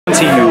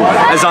unto you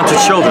as unto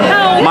children.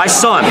 My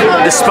son,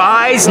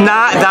 despise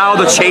not thou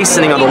the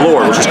chastening of the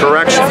Lord, which is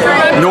correction,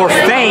 nor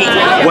faint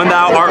when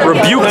thou art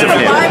rebuked of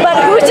him.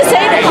 But who's to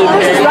say that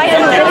Hebrews is right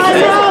and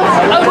Leviticus isn't?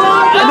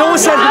 No one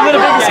said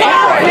Leviticus ain't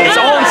right. It's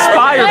all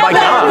inspired by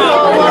God.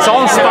 It's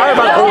all inspired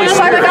by the Holy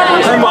Spirit.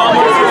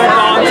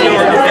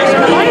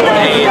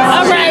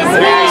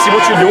 See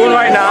what you're doing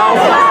right now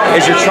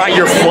is your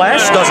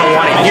flesh doesn't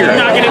want to hear it.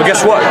 But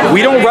guess what?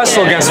 We don't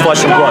wrestle against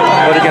flesh and blood,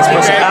 but against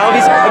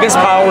principalities, against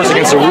powers,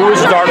 against the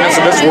rulers of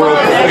darkness of this world,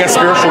 against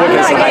spiritual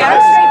wickedness in high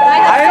places.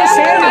 I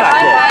understand that.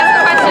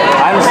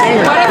 I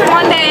understand that. What if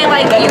one day,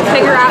 like, you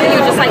figure out you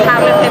just like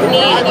have an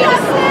epiphany and you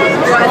just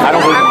I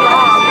don't believe it.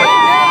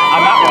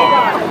 I'm not wrong.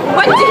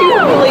 What do you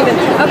believe in?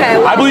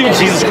 Okay. Well, I believe in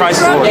Jesus Christ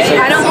as Lord and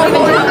Savior. I don't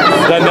believe in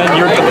Jesus. Then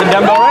you're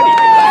condemned already.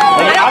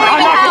 I'm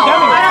not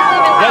condemning you.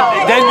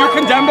 Then you're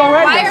condemned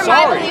already. I'm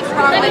sorry.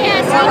 Let me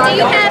ask you, do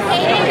you have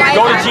hate in your heart?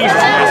 Go to Jesus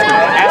and ask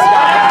God. Ask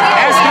God.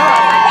 Ask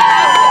God.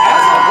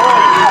 Ask God.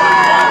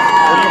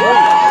 What do you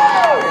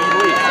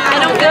believe? I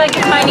don't feel like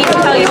it's my need to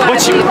tell you what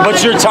I believe. But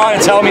you're trying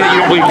to tell me that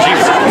you don't believe in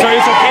Jesus. So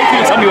it's okay for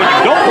you to tell me what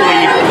you don't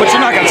believe, but you're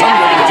not going to tell me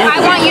what you do.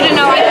 I want you to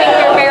know I think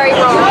you're very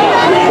wrong.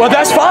 Well,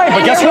 that's fine,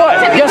 but guess what?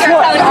 Guess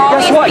what?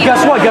 Guess what?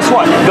 Guess what? Guess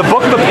what? The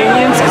book of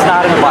opinions is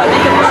not in the Bible.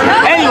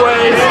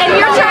 Anyways. And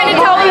you're trying to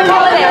tell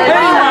people it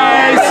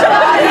is.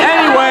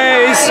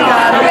 Anyways.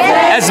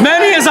 As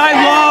many as I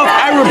love,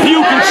 I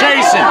rebuke and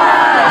chasten.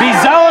 Be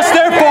zealous,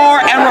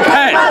 therefore, and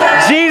repent.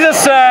 Jesus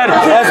said,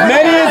 as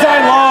many as I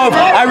love,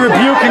 I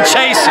rebuke and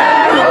chasten.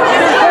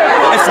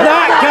 It's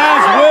not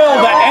God's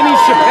will that any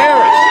should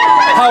perish.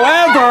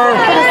 However,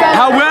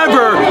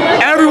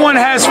 everyone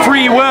has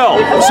free will.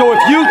 So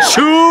if you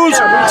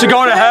choose to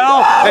go to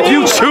hell, if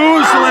you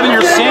choose to live in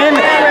your sin,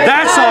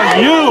 that's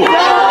on you.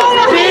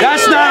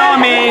 That's not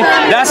on me.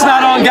 That's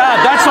not on God.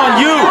 That's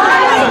on you.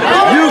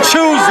 You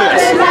choose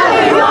this.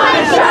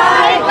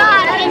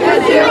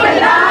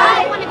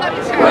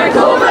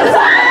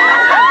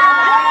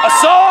 A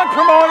song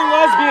promoting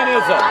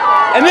lesbianism.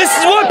 And this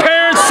is what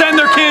parents send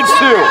their kids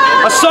to.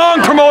 A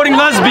song promoting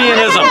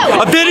lesbianism.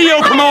 A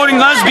video promoting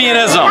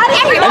lesbianism.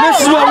 And this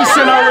is what we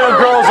send our little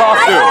girls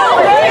off to.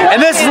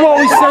 And this is what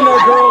we send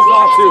our girls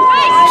off to.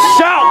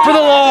 Shout for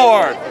the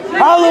Lord.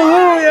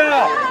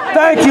 Hallelujah.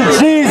 Thank you,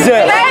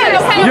 Jesus.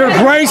 Your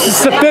grace is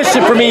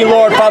sufficient for me,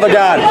 Lord, Father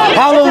God.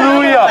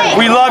 Hallelujah.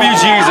 We love you,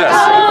 Jesus.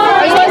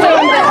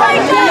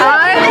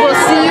 I will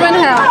see you in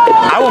hell.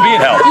 I won't be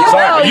in hell.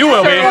 Sorry, you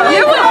will be.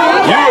 You will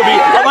be. You will be.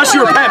 Unless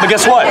you repent. But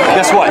guess what?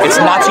 Guess what? It's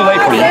not too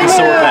late for you. You can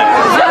still repent.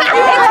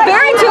 It's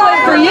very too late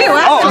for you.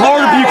 Oh,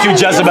 Lord rebuke you,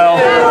 Jezebel.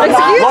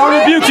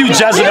 Lord rebuke you,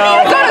 Jezebel.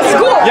 You go to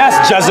school. Yes,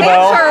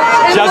 Jezebel.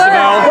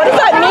 Jezebel. What does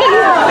that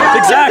mean?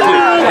 Exactly.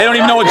 They don't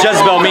even know what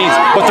Jezebel means,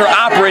 but they're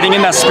operating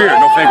in that spirit.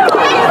 Go figure.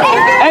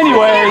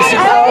 Anyways,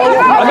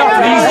 enough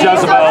of these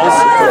Jezebels.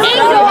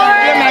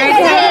 Ignore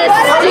this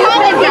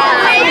stupid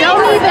guy.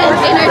 Don't even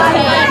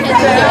entertain his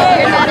stuff.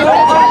 You're not a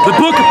The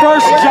book of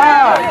 1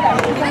 John.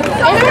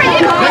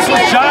 This was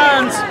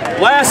John's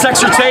last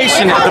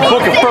exhortation at the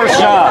book of 1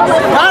 John.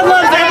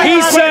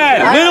 He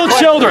said, little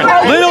children,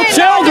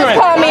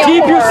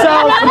 keep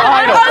yourselves from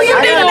idols. Oh,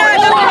 you did not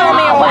just call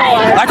me a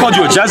wife. I called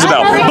you a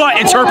Jezebel, but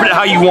interpret it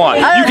how you want.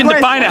 You can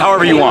define it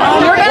however you want.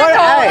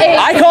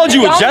 I called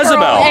you a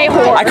Jezebel.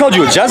 I called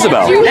you a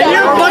Jezebel.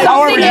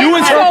 However you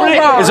interpret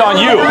it is on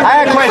you.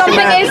 I had a question,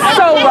 Something man. is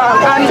so wrong.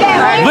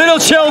 Little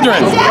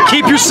children,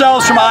 keep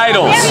yourselves from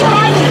idols.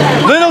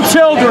 Little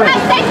children,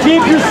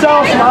 keep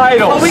yourselves from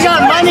idols. We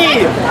got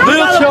money.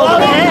 Little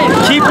children,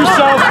 keep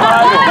yourselves from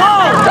idols.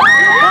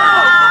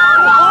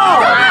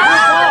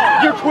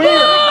 You're queer.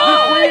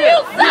 You're queer.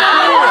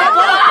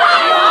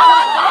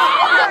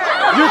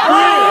 You're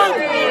queer.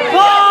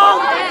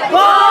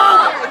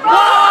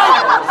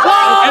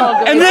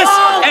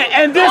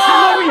 And this is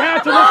what we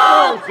have to look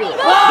forward to.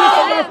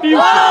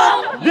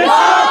 This is our future. This is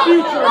our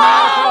future,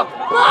 America.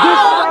 This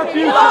is our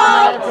future,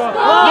 America.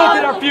 Look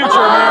at our future,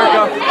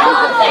 America.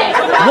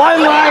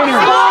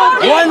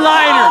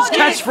 One-liners,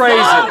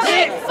 catchphrases.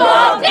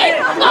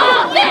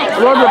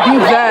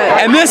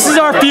 And this is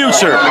our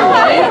future.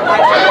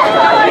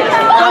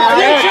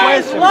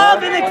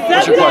 Love and acceptance.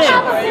 What's your question?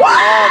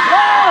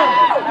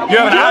 You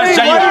have an honest,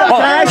 genuine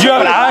question, or do you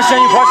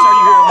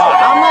hear it not?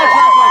 I'm not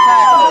trying to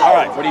attack. All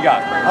right, what do you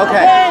got?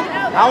 Okay.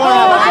 I want to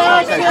have a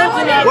conversation.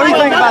 What do you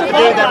think about the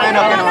dude that ran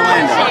up in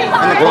Orlando?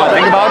 What do I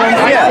think about him?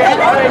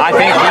 Yeah. I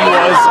think he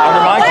was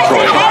under mind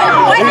control.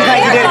 Do you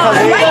think he did it because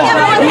of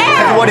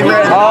what he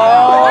read?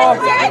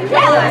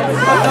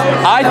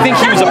 I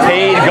think he was a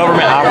paid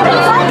government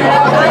operative.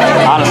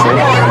 Honestly.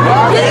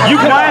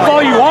 You can laugh all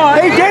you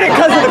want. He did it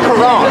because of the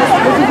Quran.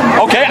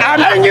 Okay,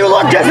 And you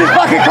look just as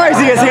fucking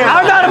crazy as him.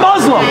 I'm not a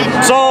Muslim,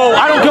 so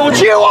I don't go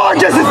with you. You are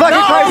just as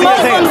fucking crazy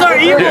as him. Muslims are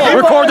evil. Yeah,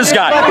 record this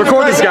guy.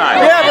 Record this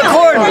guy. Yeah,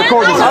 record this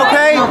guy.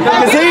 Okay?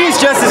 Because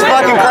he's just as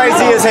fucking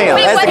crazy as him.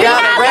 As the guy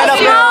that ran up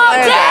in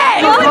Orlando.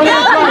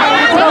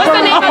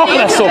 Oh,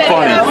 that's so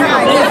funny.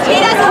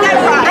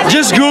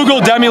 Just Google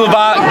Demi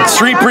Lovato,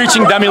 street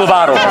preaching Demi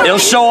Lovato. It'll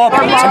show up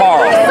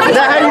tomorrow. Is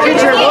that how you get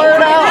your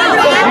word out?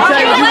 You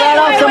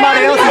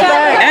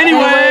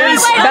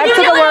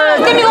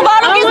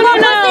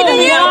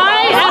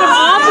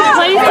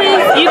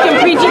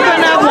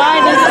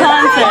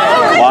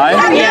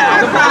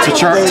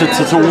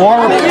to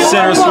warn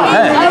sinners to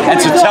repent and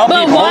to tell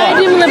But people. why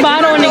Demi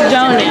Lovato and Nick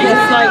Jonas?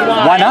 Like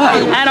Why not?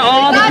 Out of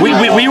all the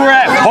We were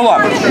at, hold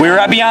on, we were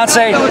at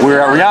Beyonce, we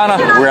were at Rihanna,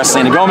 we were at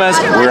Selena Gomez,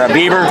 we were at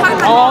Bieber, we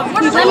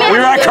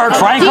were at Kirk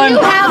Franklin. Do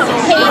you have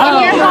hate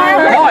in your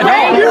heart? No, I don't.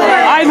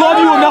 I love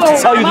you enough to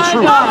tell you the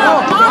truth.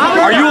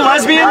 Are you a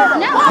lesbian?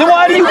 Then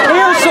why do you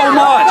care so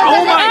much?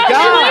 Oh my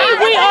God!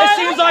 It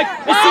seems like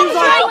the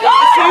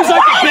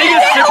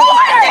biggest.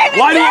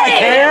 Why do I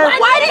care?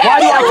 Why do I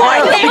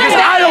care? Because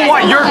I don't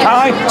want your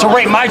kind to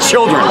rape my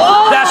children.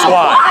 That's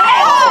why.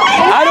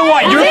 I don't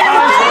want your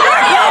kind.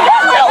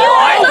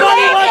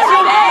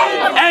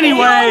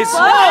 Anyways,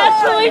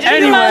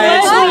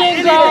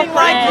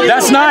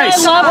 that's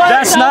nice.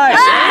 That's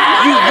nice.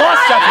 You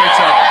lust after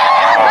each other.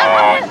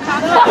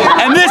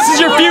 And this is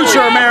your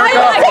future,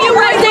 America.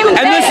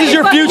 And this is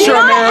your future,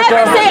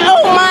 America.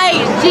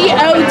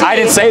 I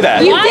didn't say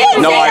that. You did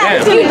No, say I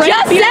that. didn't. You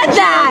just said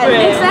that.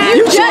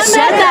 You just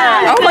said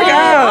that. Oh my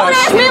gosh. Don't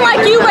ask me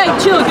like you rape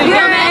children.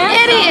 You're an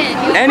idiot.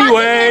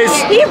 Anyways,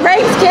 He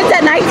rapes kids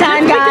at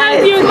nighttime, guys.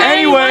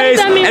 anyways,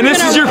 and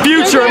this is your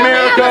future,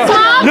 America.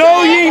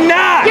 Know ye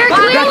not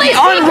that the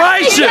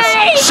unrighteous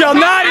shall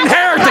not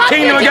inherit the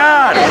kingdom of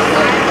God.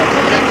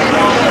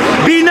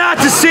 Be not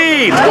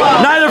deceived,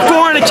 neither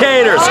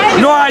fornicators,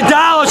 nor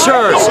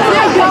idolaters,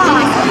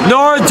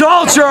 nor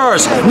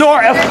adulterers,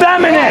 nor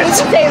effeminate,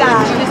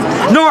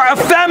 nor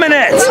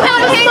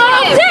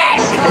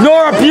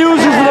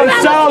abusers of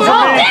themselves of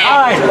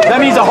mankind. That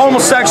means a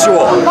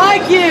homosexual.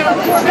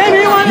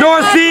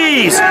 Nor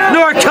thieves,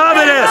 nor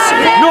covetous,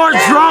 nor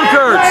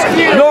drunkards,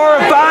 nor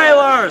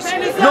revilers,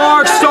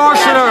 nor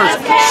extortioners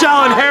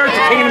shall inherit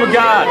the kingdom of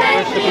God.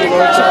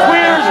 So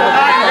queers will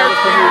not inherit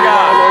the kingdom of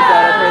God.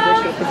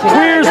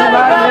 Queers will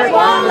not inherit the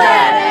kingdom of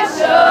God.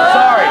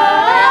 Sorry.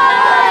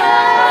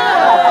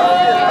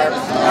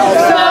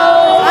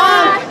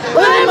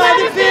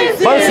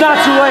 But it's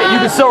not too late. You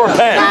can still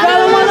repent.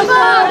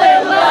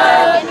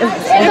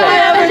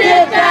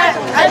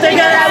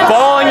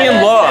 Falling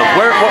in love.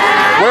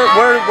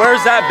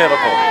 Where's that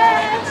biblical?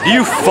 Do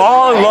you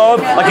fall in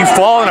love like you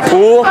fall in a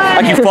pool?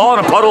 Like you fall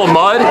in a puddle of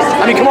mud?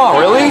 I mean, come on,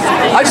 really?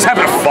 I just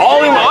happen to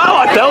fall in love. Oh,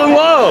 I fell in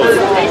love.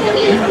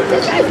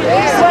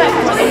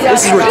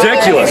 This is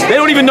ridiculous. They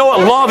don't even know what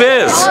love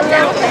is.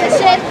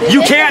 You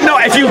can't know.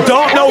 If you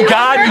don't know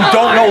God, you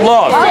don't know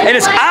love. And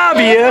it's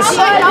obvious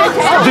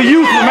the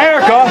youth of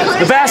America,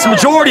 the vast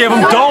majority of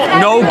them,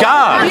 don't know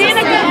God.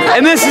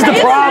 And this is the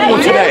problem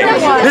today.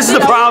 This is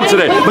the problem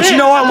today. But you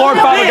know what, Lord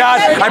Father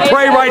God, I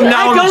pray right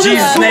now in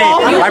Jesus'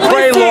 name. I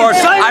pray, Lord,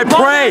 I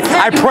pray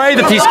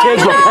that these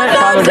kids repent,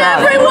 Father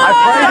God.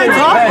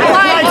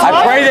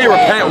 I pray they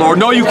repent, Lord.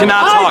 No, you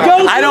cannot talk.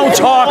 I don't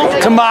talk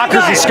to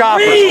mockers and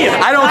scoffers.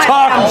 I don't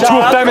talk to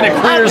effeminate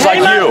queers like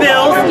you.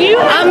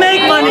 I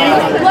make money.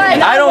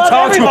 I don't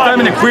talk to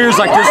effeminate queers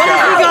like this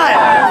guy.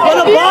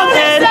 With a bald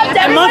head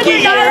and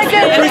monkey ears,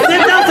 we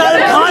sit outside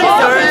of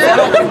concerts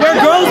where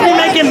girls be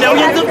making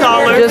millions of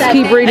dollars. Just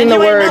keep reading the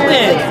word.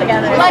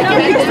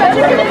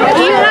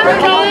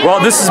 Well,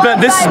 this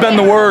has been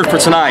the word for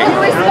tonight.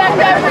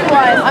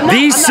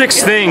 These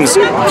 6 things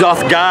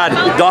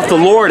doth the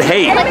Lord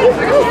hate.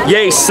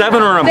 Yea,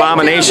 7 are an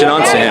abomination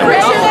unto him.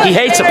 He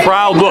hates a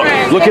proud look.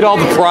 Look at all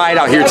the pride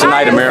out here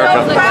tonight,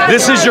 America.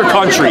 This is your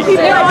country.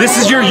 This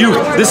is your youth.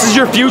 This is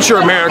your future,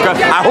 America.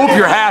 I hope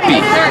you're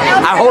happy.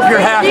 I hope you're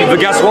happy, but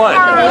guess what?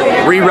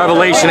 Read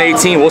Revelation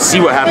 18. We'll see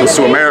what happens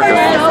to America.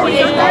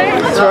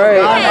 That's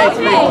right.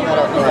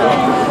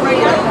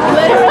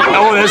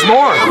 Oh, there's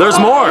more. There's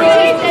more.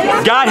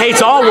 God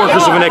hates all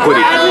workers of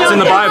iniquity. It's in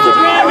the Bible.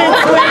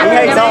 He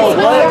hates all of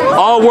what?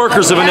 All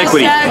workers of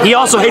iniquity. He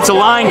also hates a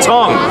lying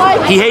tongue.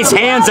 He hates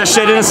hands that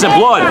shed innocent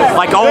blood,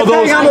 like all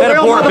those that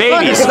abort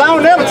babies. Because I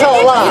don't never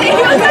tell a lie.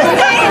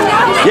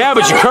 Yeah,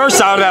 but you curse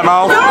out of that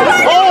mouth.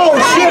 Oh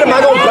shit, am I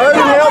going to burn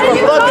in hell for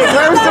fucking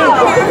cursing?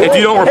 If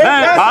you don't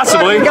repent,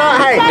 possibly.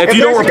 If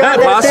you don't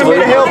repent, possibly.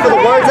 If hell for the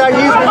words I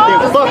use,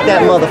 then fuck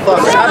that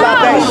motherfucker. How about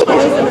that shit?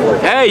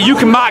 Hey, you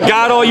can mock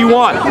God all you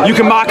want. You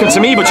can mock him to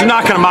me, but you're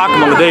not going to mock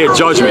him on the day of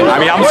judgment. I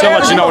mean, I'm just going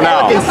to let you know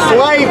now.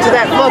 Slave to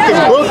that fucking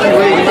book you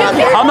read about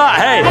that. I'm not.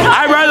 Hey,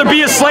 I'd rather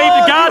be a slave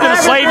to God than a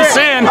slave to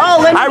sin.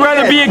 I'd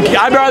rather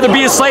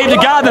be a slave to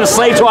God than a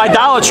slave to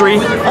idolatry.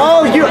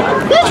 Oh, you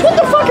bitch! What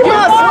the fuck am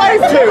I a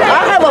slave to?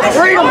 I have a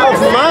freedom of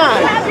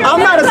mind.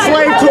 I'm not a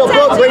slave to a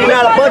book reading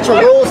out a bunch of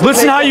rules.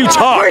 Listen how you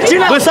talk.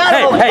 Listen,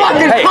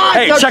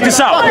 hey, check this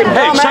out.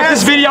 Hey, check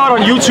this video out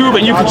on YouTube,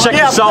 and you can check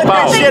yourself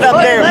out. Shit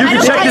up there. You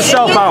can check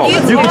yourself out.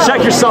 You can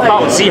check yourself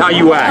out and see how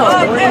you act.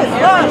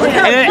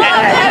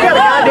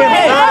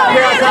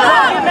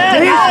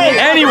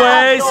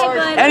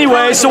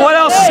 Anyways, so what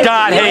else does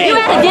God hate?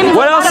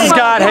 What else does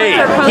God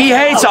hate? He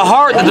hates a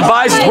heart that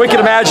devises wicked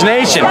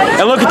imagination.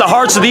 And look at the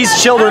hearts of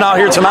these children out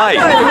here tonight.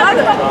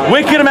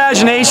 Wicked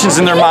imaginations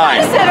in their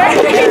mind.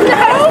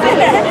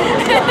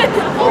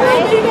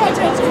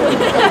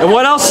 And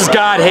what else does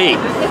God hate?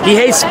 He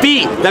hates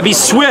feet that be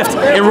swift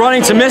in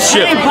running to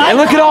mischief. And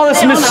look at all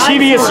this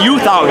mischievous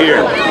youth out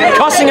here.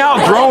 Cussing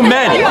out grown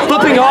men.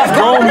 Flipping off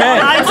grown men.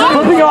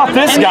 Flipping off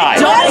this guy.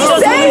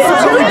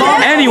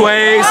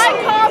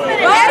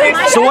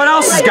 So what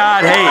else does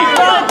God hate?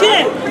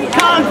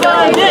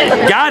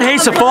 God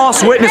hates a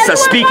false witness that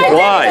speaketh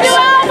lies.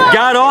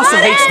 God also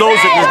hates those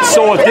that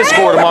sow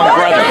discord among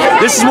brethren.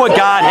 This is what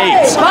God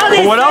hates.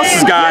 But what else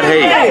does God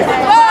hate?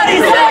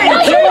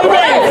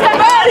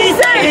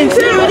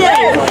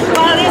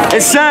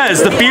 It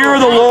says the fear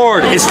of the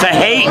Lord is to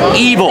hate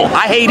evil.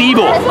 I hate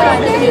evil.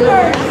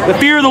 The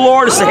fear of the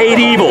Lord is to hate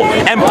evil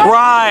and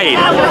pride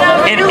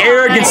and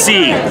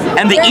arrogancy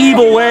and the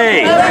evil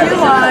way.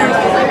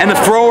 And the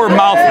froward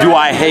mouth do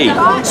I hate.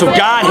 So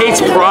God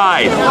hates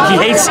pride. He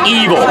hates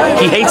evil.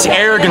 He hates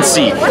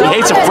arrogancy. He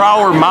hates a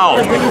froward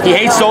mouth. He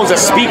hates those that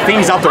speak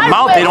things out their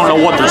mouth. They don't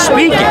know what they're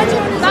speaking.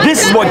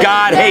 This is what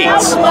God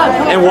hates.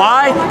 And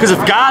why? Because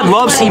if God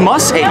loves, he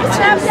must hate.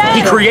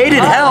 He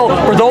created hell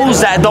for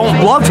those that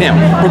don't love him,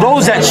 for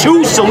those that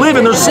choose to live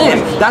in their sin.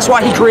 That's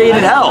why he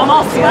created hell.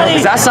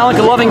 Does that sound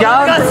like a loving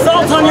God? You got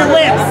salt on your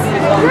lips.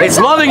 It's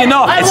loving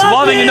enough. It's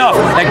loving enough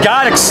that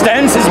God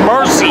extends his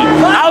mercy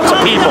out to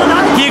people.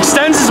 He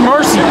extends his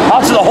mercy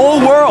out to the whole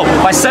world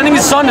by sending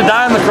his son to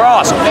die on the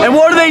cross. And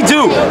what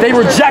do? They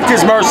reject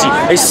his mercy.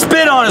 They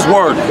spit on his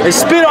word. They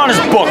spit on his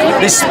book.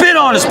 They spit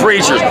on his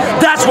preachers.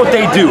 That's what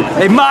they do.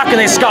 They mock and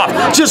they scoff,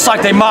 just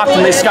like they mocked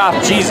and they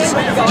scoffed Jesus.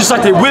 Just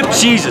like they whipped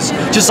Jesus.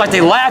 Just like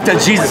they laughed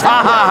at Jesus.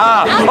 Ha ha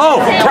ha.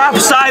 Oh,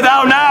 prophesy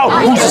thou now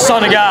who's the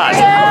Son of God.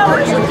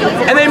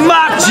 And they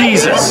mock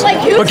Jesus.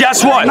 But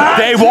guess what?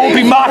 They won't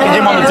be mocking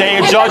him on the day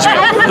of judgment.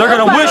 They're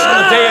going to wish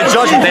on the day of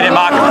judgment they didn't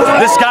mock him.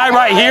 This guy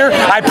right here,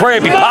 I pray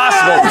it be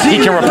possible he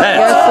can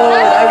repent. Yes,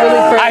 Lord. I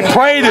really pray. I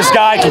pray this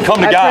guy can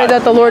come to I God. pray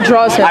that the Lord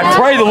draws him. I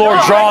pray the Lord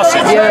draws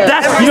him. Yes.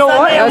 That's, you know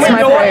what? That's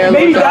my prayer,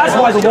 Maybe Lord that's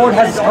why the Lord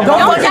has come down.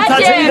 Don't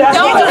touch him.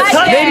 Don't touch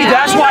him. Maybe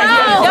that's why he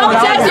has Don't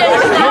touch him.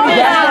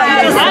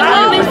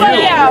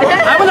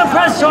 I'm gonna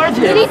press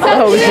charges.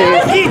 Oh,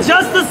 jeez. He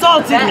just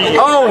assaulted me.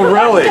 Oh,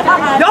 really?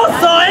 Y'all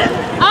saw it?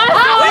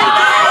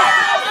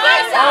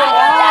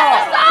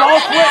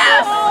 False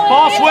witness.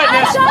 False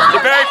witness.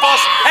 You're very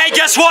false. Hey,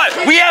 guess what?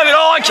 We have it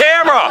all on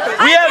camera.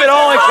 We have it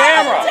all on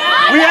camera.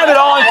 We have it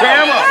all on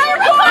camera.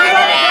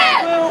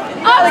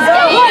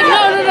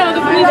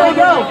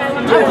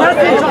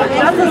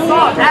 That's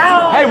assault.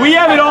 Ow. Hey, we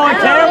have it all on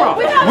camera.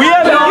 We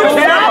have it all on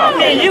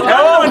camera. You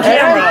got it on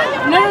camera.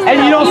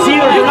 And you don't see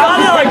them. You got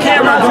it on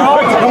camera. Come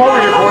over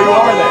here for you,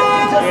 are they?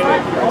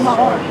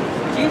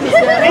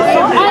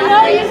 I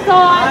know you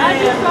saw it. I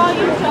just saw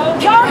you choke.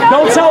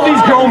 Don't tell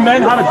these grown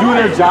men how to do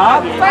their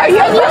job. Why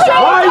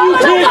are you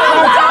teaching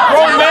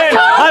grown men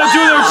how to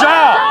do their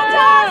job?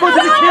 For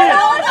the kids.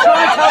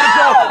 Try to tell the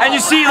joke. And you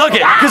see, look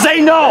it, because they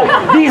know.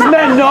 These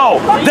men know.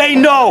 They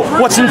know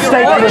what's in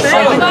stake for their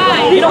son.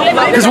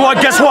 Because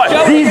what? Guess what?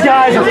 These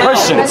guys are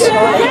Christians.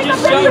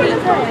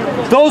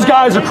 Those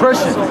guys are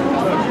Christians.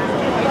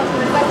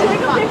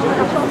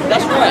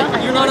 That's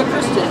right. You're not a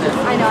Christian.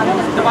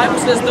 The Bible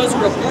says those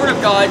who are born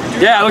of God.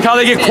 Yeah, look how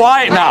they get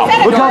quiet now.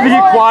 Look how they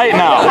get quiet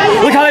now.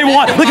 Look how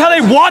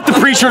they want the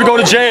preacher to go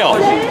to jail.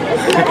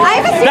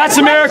 That's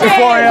America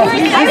for you.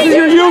 This is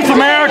your youth,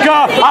 America.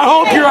 I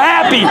hope you're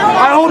happy.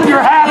 I hope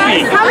you're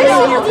happy. How many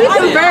people do you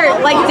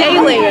convert, like,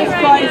 daily?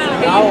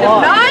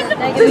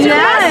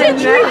 None?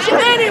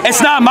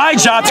 It's not my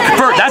job to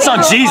convert. That's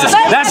on Jesus.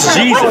 That's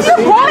Jesus. What's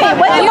your point?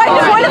 What's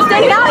the point of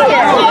staying out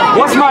here?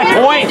 What's my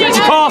point?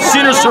 To call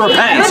sinners to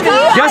repent.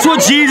 Guess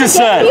what Jesus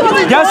said?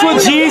 Guess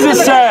what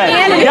Jesus said?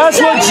 Guess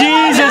what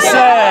Jesus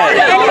said?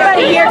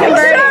 Anybody here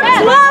converted?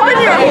 Love in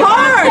your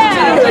heart.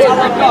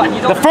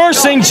 The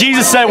first thing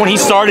Jesus said when he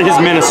started his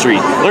ministry,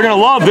 they're going to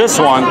love this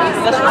one.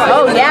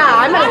 Oh,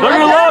 yeah. They're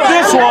going to love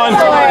this one.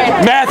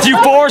 Matthew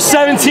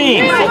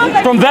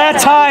 4:17. From that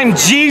time,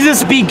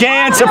 Jesus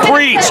began to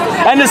preach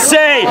and to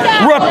say,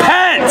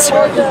 repent,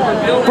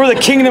 for the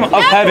kingdom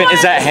of heaven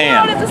is at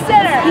hand.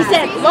 He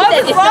said,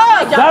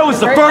 That was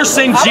the first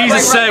thing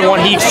Jesus said when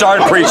he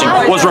started preaching,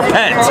 was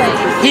repent.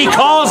 He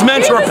calls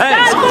men to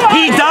repent.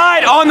 He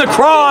died on the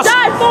cross.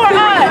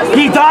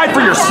 He died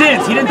for your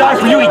sins. He didn't die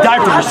for you, he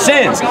died for your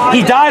sins.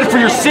 He died for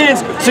your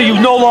sins so you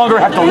no longer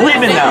have to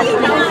live in them.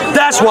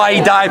 That's why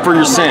he died for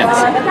your sins.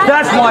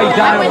 That's why he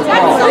died on the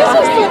cross.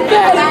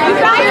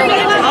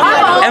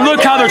 And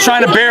look how they're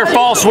trying to bear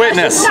false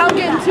witness.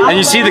 And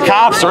you see the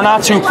cops are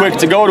not too quick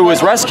to go to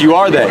his rescue,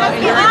 are they?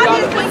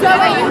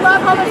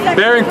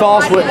 Bearing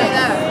false witness.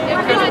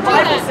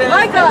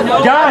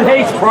 God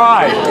hates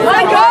pride.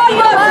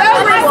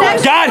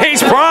 God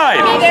hates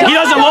pride. He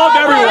doesn't love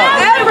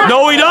everyone.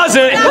 No, he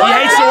doesn't. He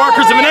hates the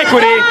workers of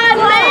iniquity.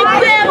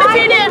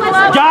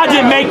 God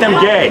didn't make them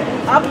gay.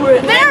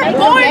 They're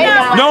born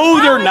now. No,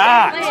 they're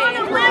not.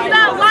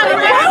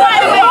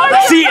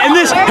 See, and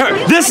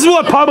this is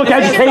what public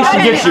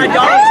education gets you.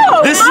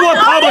 This is what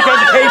public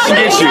education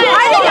gets you.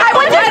 I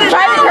went to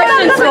private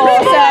Christian school,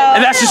 so.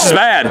 And that's just as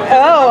bad.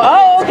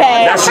 Oh,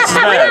 okay. That's just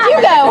as Where bad. did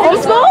you go?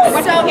 Homeschool?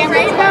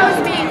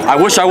 I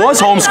wish I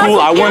was homeschooled.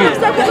 I wouldn't.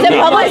 The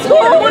public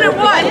school? You wouldn't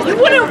what? You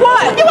wouldn't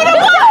what? You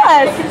wouldn't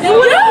what? You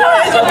wouldn't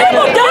what?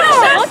 People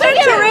don't. Let's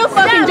get a real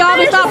fucking job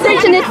and stop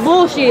preaching this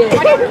bullshit. So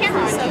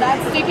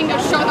you can go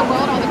show the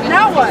world all the good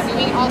Now what?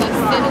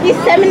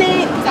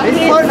 Effeminite.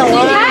 He's putting a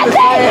line.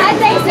 I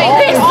think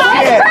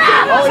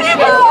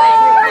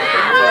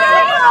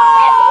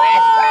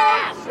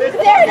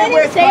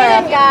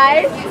Satan,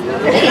 guys.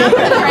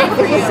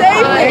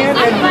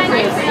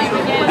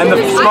 And the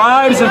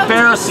scribes and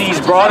Pharisees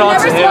brought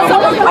unto him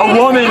a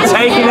woman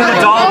taken in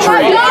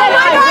adultery.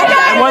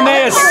 And when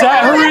they had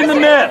set her in the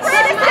midst,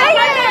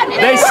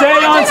 they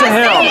say unto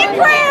him,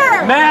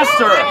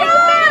 Master,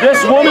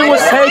 this woman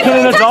was taken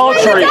in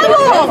adultery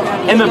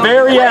in the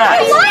very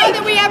act.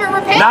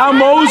 Now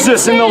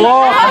Moses in the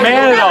law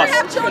commanded us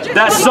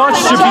that such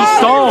should be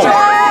stoned.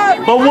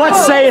 But what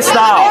sayest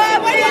thou?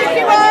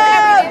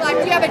 Do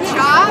you have a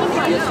job?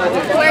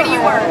 Where do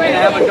you work?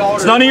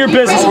 It's none of your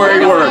business where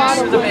he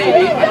works.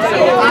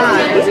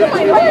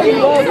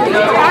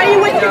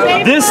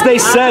 This they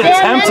said,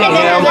 tempting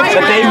him,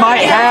 that they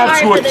might have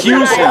to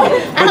accuse him.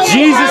 But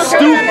Jesus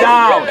stooped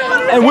down,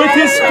 and with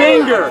his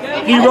finger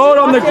he wrote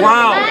on the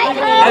ground,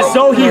 as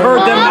though he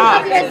heard them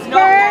not.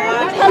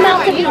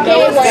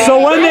 So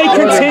when they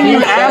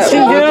continued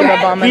asking him,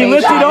 he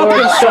lifted up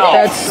himself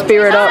That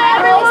spirit up.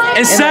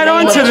 and said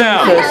unto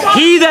them,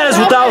 He that is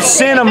without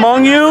sin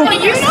among you,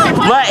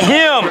 let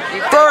him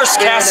first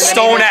cast a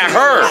stone at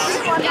her.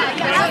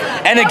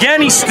 And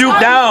again he stooped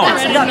down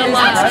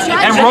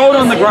and wrote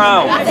on the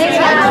ground.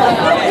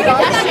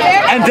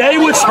 And they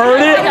which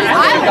heard it,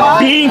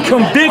 being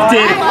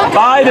convicted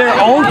by their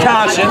own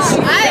conscience,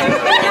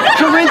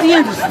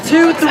 Corinthians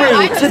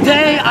 2:3.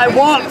 Today I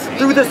walked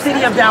through the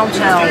city of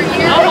downtown.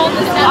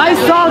 I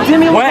saw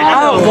Demi went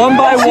out one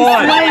by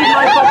one,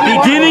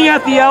 beginning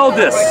at the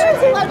eldest,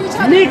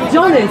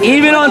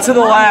 even unto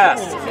the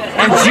last.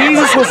 And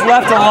Jesus was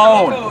left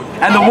alone,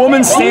 and the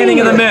woman standing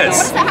in the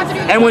midst.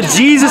 And when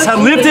Jesus had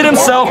lifted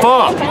himself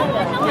up,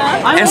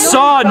 and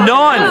saw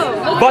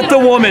none but the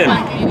woman,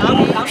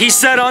 he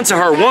said unto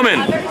her,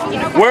 Woman,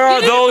 where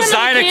are those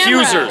thine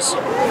accusers?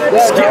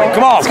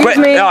 Come on, quit.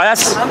 Me. No,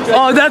 that's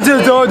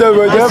the door.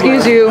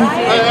 Excuse you.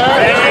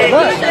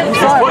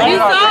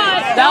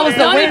 That was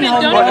the win.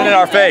 Putting it in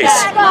our face.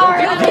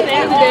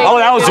 Oh,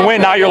 that was the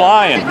win. Now you're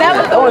lying.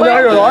 Oh, now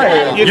you're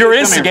lying. You're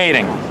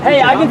instigating.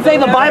 Hey, I can say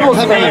the Bible's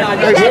fake.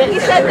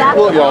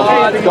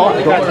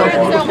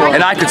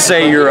 And I could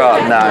say you're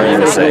nah, I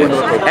didn't say it.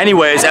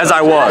 Anyways, as I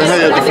was.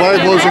 Hey, if the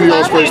flag blows in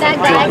y'all's face, don't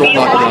knock it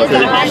down,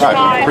 okay?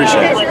 Alright,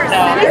 appreciate it.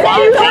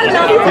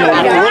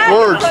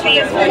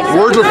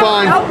 Words are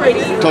fine.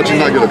 Touching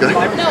not good, okay?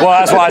 Well,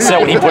 that's why I said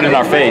when he put it in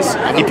our face,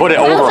 he put it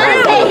over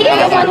her. He's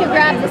the one who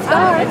grabbed the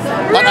stars.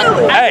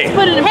 Hey!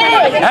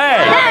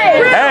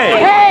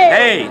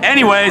 Hey!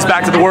 Anyways,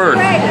 back to the word.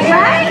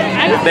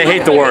 They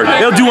hate the word.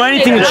 They'll do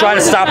anything to try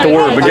to stop the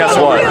word, but guess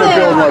what?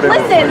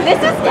 Listen,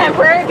 this is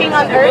temporary being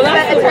on earth,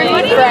 but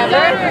eternity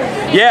forever.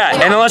 Yeah,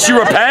 and unless you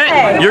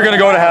repent, you're gonna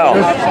go to hell.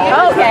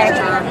 Okay.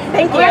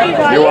 Thank you.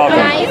 You're welcome.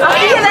 I'll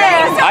see you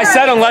there. I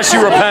said unless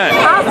you repent.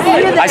 I'll see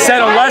you there. I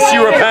said unless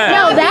you repent.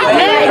 No,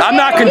 that's I'm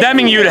not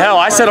condemning you to hell.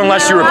 I said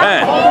unless you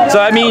repent. So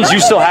that means you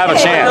still have a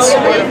chance.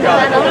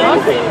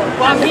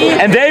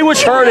 And they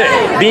which heard it,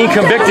 being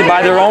convicted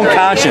by their own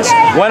conscience,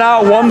 went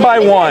out one by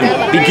one,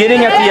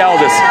 beginning at the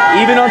eldest,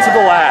 even unto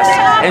the last.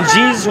 And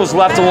Jesus was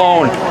left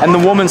alone, and the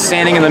woman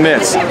standing in the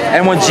midst.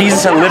 And when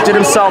Jesus had lifted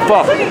himself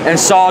up, and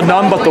saw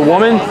none but the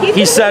woman,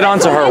 he said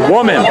unto her,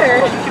 Woman,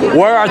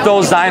 where are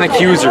those thine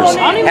accusers?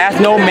 Hath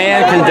no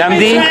man condemned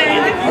thee?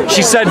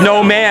 She said,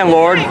 No man,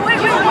 Lord.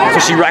 So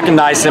she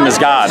recognized him as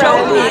God.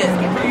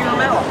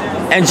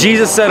 And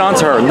Jesus said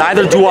unto her,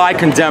 Neither do I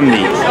condemn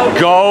thee.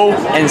 Go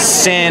and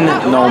sin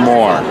no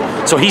more.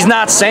 So he's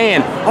not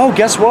saying, oh,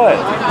 guess what?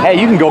 Hey,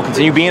 you can go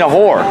continue being a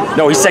whore.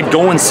 No, he said,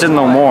 go and sin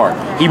no more.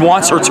 He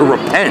wants her to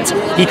repent.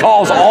 He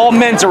calls all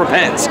men to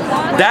repent.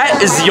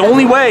 That is the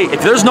only way.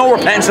 If there's no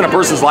repentance in a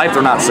person's life,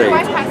 they're not saved.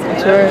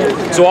 That's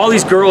right. So all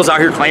these girls out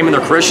here claiming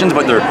they're Christians,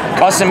 but they're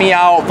cussing me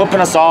out, flipping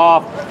us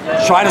off,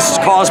 trying to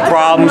cause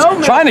problems,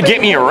 trying to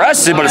get me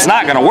arrested, but it's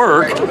not going to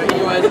work.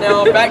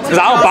 Because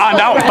I'll bond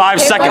out in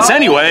 5 seconds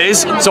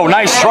anyways, so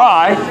nice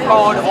try.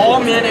 Called all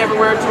men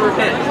everywhere to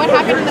repent. What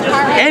happened to the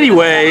car?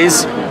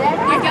 Anyways,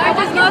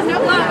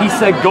 he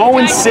said, go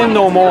and sin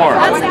no more.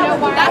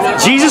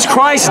 Jesus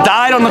Christ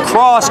died on the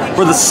cross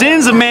for the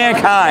sins of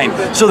mankind,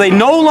 so they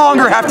no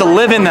longer have to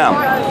live in them.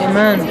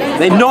 Amen.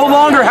 They no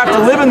longer have to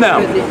live in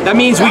them. That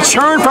means we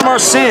turn from our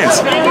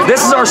sins.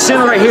 This is our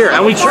sin right here,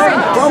 and we turn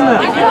from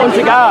them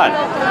unto God.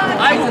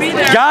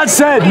 God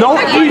said no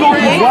evil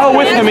can dwell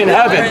with him in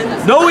heaven.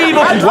 No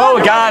evil can dwell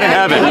with God in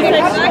heaven.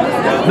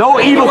 No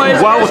evil can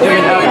dwell with him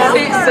in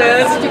heaven.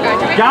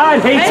 God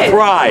hates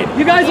pride.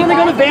 You guys want to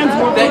go to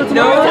Vansville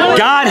tomorrow?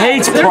 God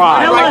hates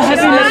pride.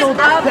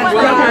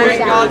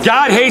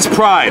 God hates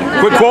pride.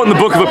 Quit quoting the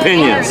Book of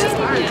Opinions.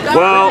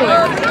 Well,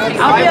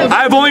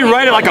 I've only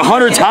read it like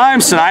 100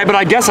 times tonight, but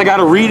I guess I got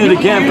to read it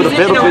again for the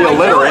biblically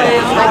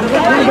illiterate.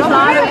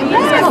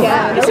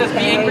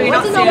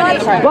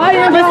 Why?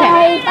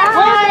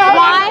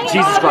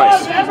 Jesus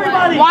Christ.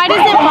 Why does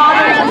it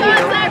bother you?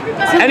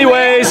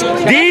 Anyways,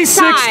 these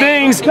 6 6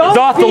 things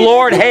doth the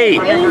Lord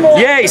hate.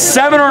 Yea,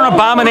 7 are an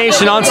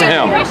abomination unto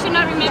him.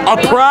 A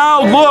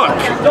proud look.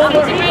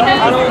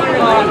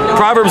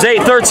 Proverbs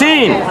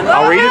 8:13.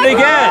 I'll read it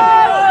again.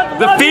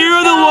 The fear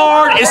of the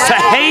Lord is to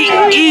hate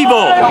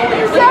evil,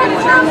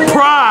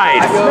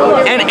 pride,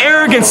 and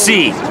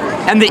arrogancy,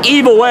 and the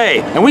evil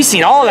way. And we've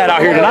seen all that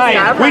out here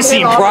tonight. We've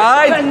seen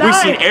pride, we've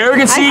seen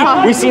arrogancy,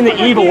 we've seen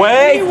the evil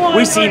way,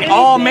 we've seen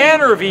all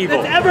manner of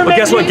evil. But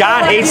guess what?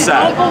 God hates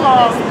that.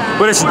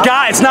 But it's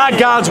not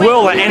God's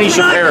will that any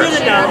should perish,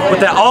 but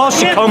that all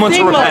should come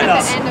unto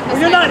repentance.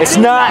 It's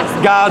not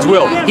God's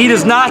will. He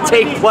does not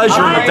take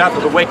pleasure in the death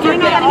of the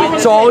wicked.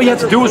 So all you have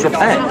to do is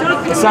repent.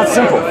 It's that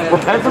simple.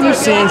 Repent from your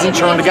sins and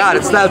turn to God.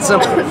 It's that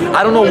simple.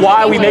 I don't know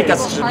why we make that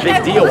such a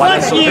big deal. Why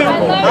that's so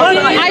difficult.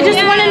 I just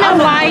want to know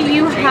why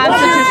you have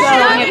such a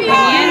strong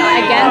opinion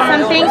against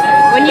something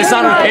when you. It's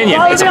not an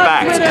opinion. It's a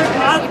fact.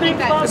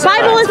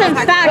 Bible isn't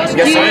fact, dude.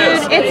 Yes, it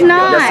is. It's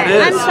not. Yes, it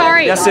is. I'm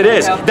sorry. Yes, it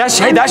is.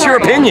 That's your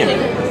opinion.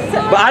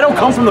 But I don't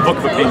come from the book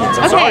of opinions.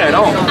 I'm sorry, I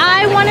don't.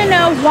 I want to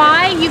know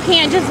why you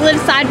can't just live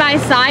side by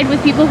side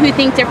with people who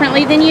think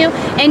differently than you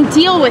and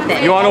deal with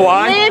it. You want to know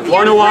why? Live You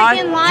want to know why?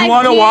 your freaking You life,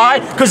 want to know dude. why?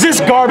 Because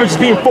this garbage is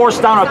being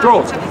forced down our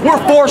throats.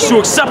 We're forced to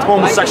accept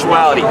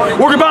homosexuality.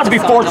 We're about to be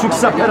forced to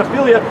accept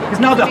pedophilia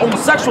because now that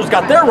homosexuals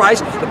got their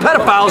rights, the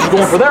pedophiles are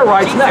going for their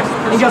rights next.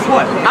 And guess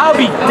what? I'll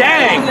be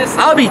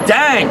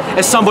dang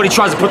if somebody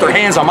tries to put their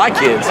hands on my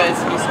kids.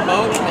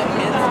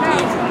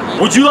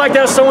 Would you like to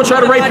have someone try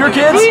to rape your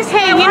kids?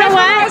 Hey, you know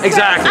what?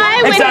 Exactly.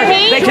 I would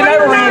hate. They can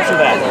never answer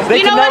that. They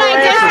You know can what never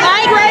I answer that.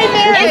 dislike?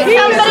 Is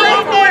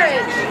somebody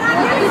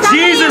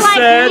Jesus like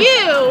said,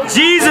 you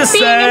Jesus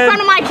being said, in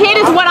front of my kid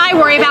is what I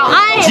worry about.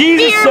 I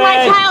Jesus fear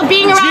my said, child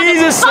being around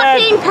Jesus a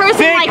fucking said, person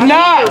think like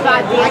not.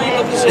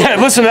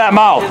 you. Listen to that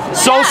mouth.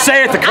 So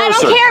saith the I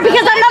cursor. don't care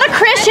because I'm not a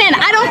Christian.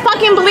 I don't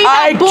fucking believe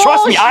that bullshit.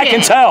 Trust me, I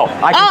can tell.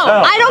 I can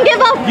tell. I don't give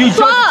a You judge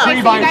the fuck.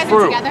 tree by its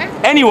fruit.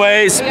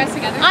 Anyways,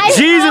 I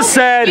Jesus hope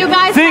said, you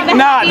guys think have a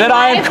not happy that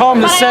I am life, come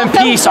to but I send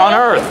also peace on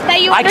hope earth.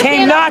 that you I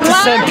came understand not to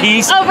that send love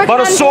peace, but a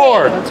overcomes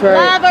sword. hate.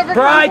 Love overcomes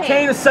For I hate.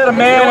 came to set a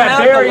man at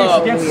variance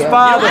against his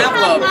father,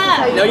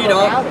 No, you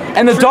don't.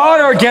 and the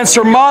daughter against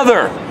her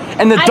mother,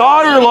 and the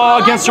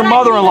daughter-in-law against her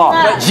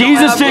mother-in-law.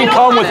 Jesus didn't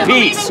come with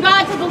peace.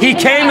 He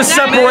came to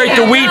separate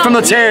the wheat from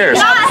the tares,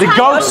 the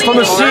goats from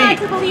the sheep,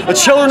 the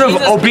children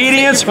of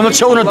obedience from the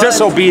children of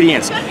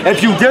disobedience.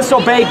 If you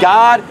disobey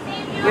God,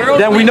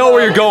 then we know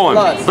where you're going.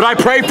 But I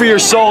pray for your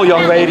soul,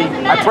 young lady.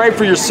 I pray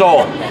for your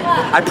soul.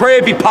 I pray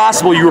it be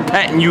possible you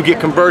repent and you get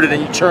converted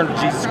and you turn to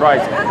Jesus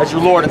Christ as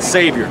your Lord and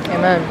Savior.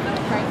 Amen.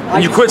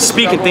 And you quit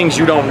speaking things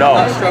you don't know.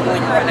 I'm not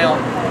struggling right now.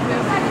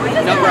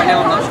 No, right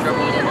now I'm not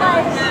struggling.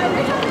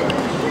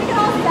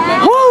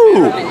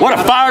 Woo! What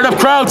a fired up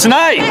crowd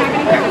tonight.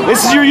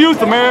 This is your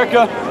youth,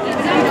 America.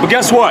 But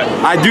guess what?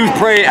 I do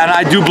pray and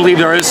I do believe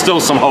there is still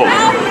some hope.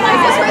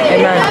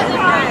 Amen.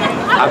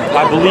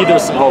 I believe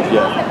there's some hope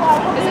yet.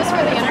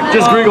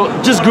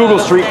 Just Google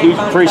street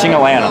preaching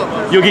Atlanta.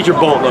 You'll get your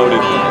boat loaded.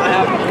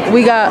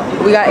 We got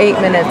 8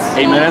 minutes.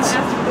 8 minutes?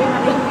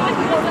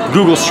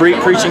 Google street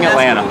preaching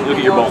Atlanta. You'll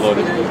get your boat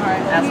loaded.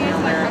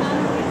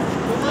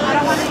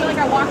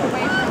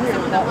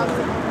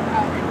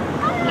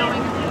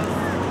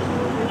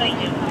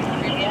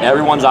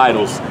 Everyone's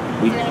idols.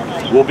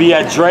 We'll be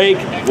at Drake.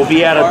 We'll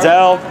be at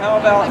Adele. How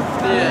about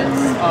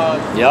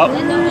this? Yep,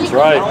 that's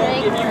right. I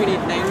won't give you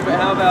anything, but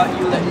how about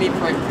you let me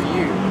pray for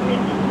you?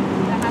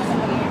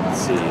 Let's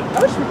see.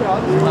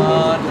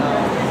 No.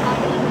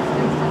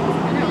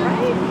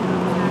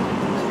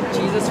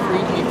 Jesus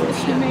freed me from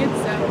sin.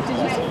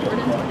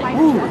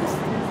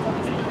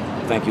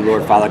 Thank you,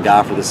 Lord, Father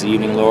God, for this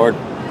evening, Lord.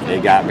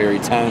 It got very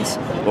tense.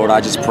 Lord, I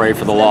just pray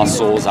for the lost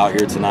souls out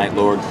here tonight,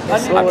 Lord.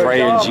 I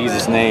pray in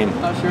Jesus' name.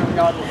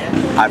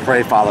 I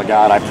pray, Father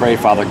God,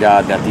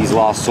 that these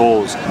lost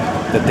souls,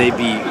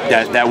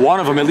 that one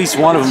of them, at least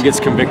one of them gets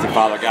convicted,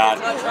 Father God.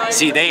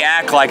 See, they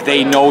act like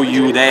they know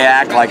you. They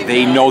act like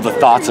they know the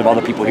thoughts of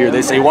other people here.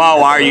 They say, wow,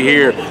 why are you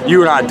here?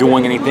 You're not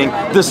doing anything.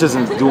 This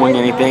isn't doing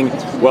anything.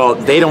 Well,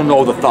 they don't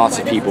know the thoughts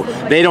of people.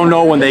 They don't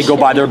know when they go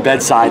by their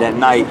bedside at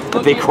night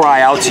that they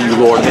cry out to you,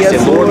 Lord. And they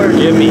say, Lord,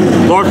 forgive me.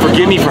 Lord,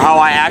 forgive me for how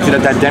I acted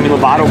at that Demi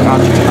Lovato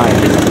concert tonight.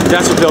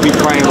 That's what they'll be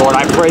praying, Lord.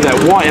 I pray that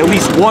at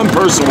least one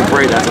person will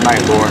pray that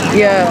tonight, Lord.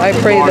 Yeah, I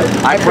pray Lord,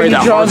 that. I pray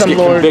that draw hearts them, get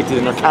Lord. convicted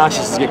and their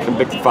consciences get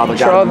convicted, Father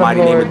Draw God, in the them,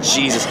 mighty name Lord. of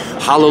Jesus.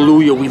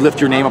 Hallelujah. We lift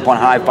your name up on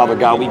high, Father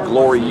God. We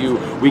glory you.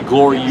 We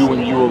glory you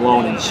and you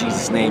alone. In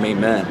Jesus' name,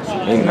 amen.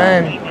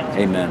 Amen. Amen.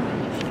 Amen.